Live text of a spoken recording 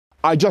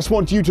I just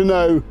want you to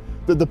know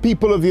that the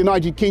people of the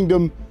United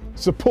Kingdom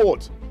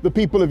support the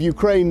people of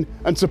Ukraine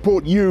and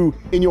support you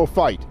in your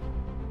fight.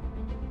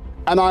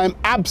 And I am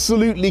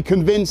absolutely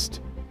convinced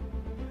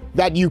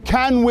that you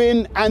can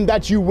win and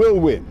that you will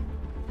win.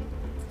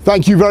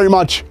 Thank you very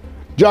much.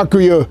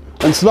 Дякую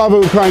and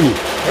slava Ukraini.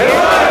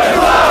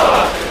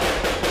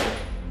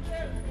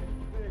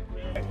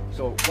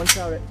 So once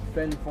our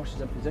friendly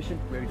forces in position,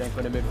 we're then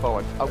going to move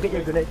forward. I'll get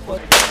your grenade.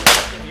 Get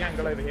the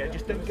angle over here.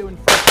 Just don't go in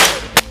front.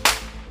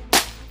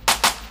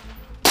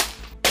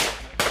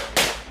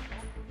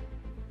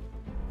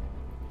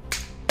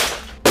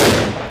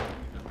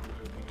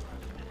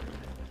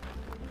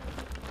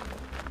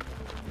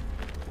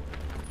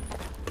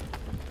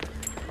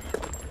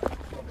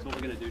 So what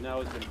we're going to do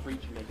now is going to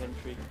breach and make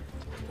entry.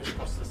 Push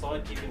across to the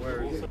side, keep it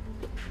where it is.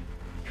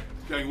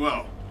 It's going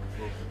well.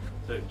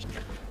 So,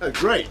 Oh,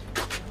 great.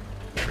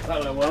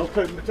 that went well.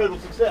 Total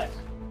success.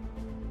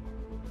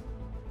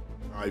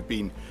 I've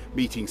been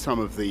meeting some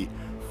of the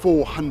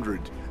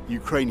 400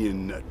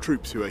 Ukrainian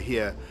troops who are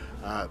here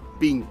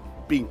being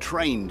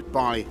trained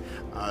by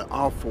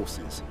our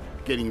forces,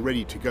 getting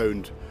ready to go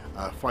and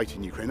fight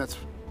in Ukraine. That's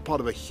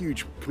part of a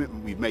huge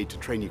commitment we've made to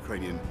train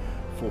Ukrainian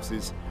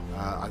forces.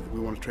 We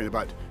want to train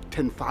about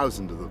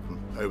 10,000 of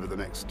them over the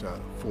next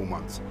 4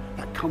 months.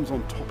 That comes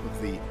on top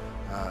of the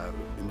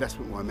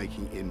investment we're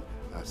making in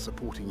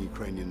supporting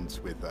Ukrainians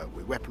with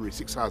weaponry,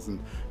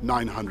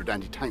 6,900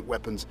 anti-tank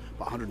weapons,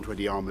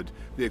 120 armoured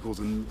vehicles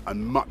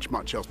and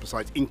much else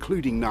besides,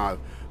 including now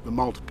the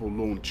multiple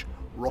launch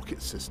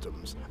rocket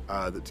systems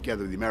that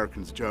together with the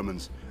Americans,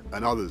 Germans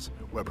and others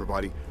we're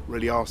providing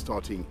really are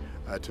starting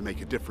to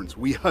make a difference,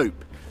 we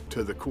hope,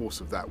 to the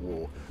course of that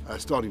war,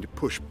 starting to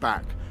push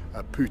back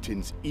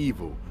Putin's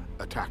evil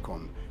attack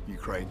on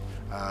Ukraine.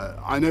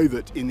 I know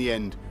that in the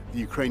end the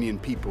Ukrainian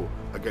people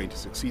are going to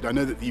succeed. I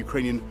know that the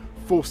Ukrainian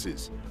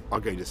forces are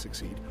going to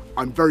succeed.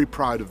 I'm very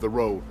proud of the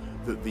role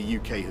that the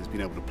UK has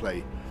been able to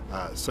play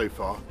so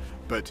far,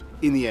 but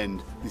in the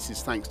end this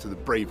is thanks to the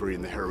bravery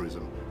and the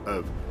heroism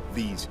of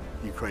these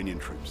Ukrainian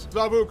troops.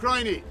 Slava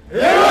Ukraini!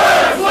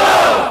 Heroes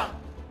slava!